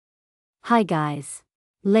Hi guys.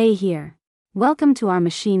 Lay here. Welcome to our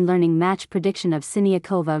machine learning match prediction of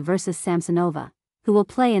Siniakova versus Samsonova, who will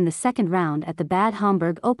play in the second round at the Bad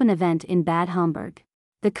Homburg Open event in Bad Homburg.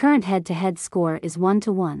 The current head-to-head score is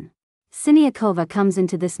 1-1. Siniakova comes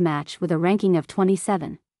into this match with a ranking of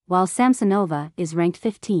 27, while Samsonova is ranked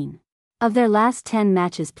 15. Of their last 10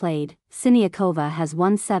 matches played, Siniakova has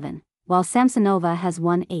won 7, while Samsonova has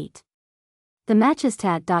won 8. The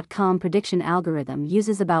Matchestat.com prediction algorithm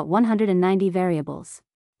uses about 190 variables.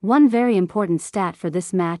 One very important stat for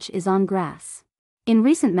this match is on grass. In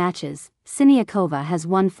recent matches, Siniakova has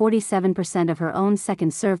won 47% of her own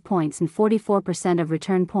second serve points and 44% of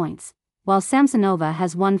return points, while Samsonova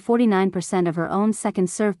has won 49% of her own second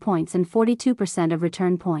serve points and 42% of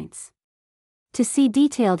return points. To see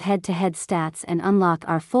detailed head-to-head stats and unlock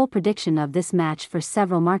our full prediction of this match for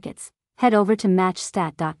several markets, head over to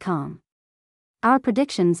Matchstat.com. Our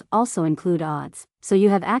predictions also include odds, so you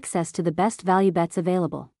have access to the best value bets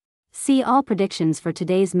available. See all predictions for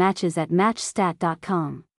today's matches at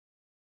Matchstat.com.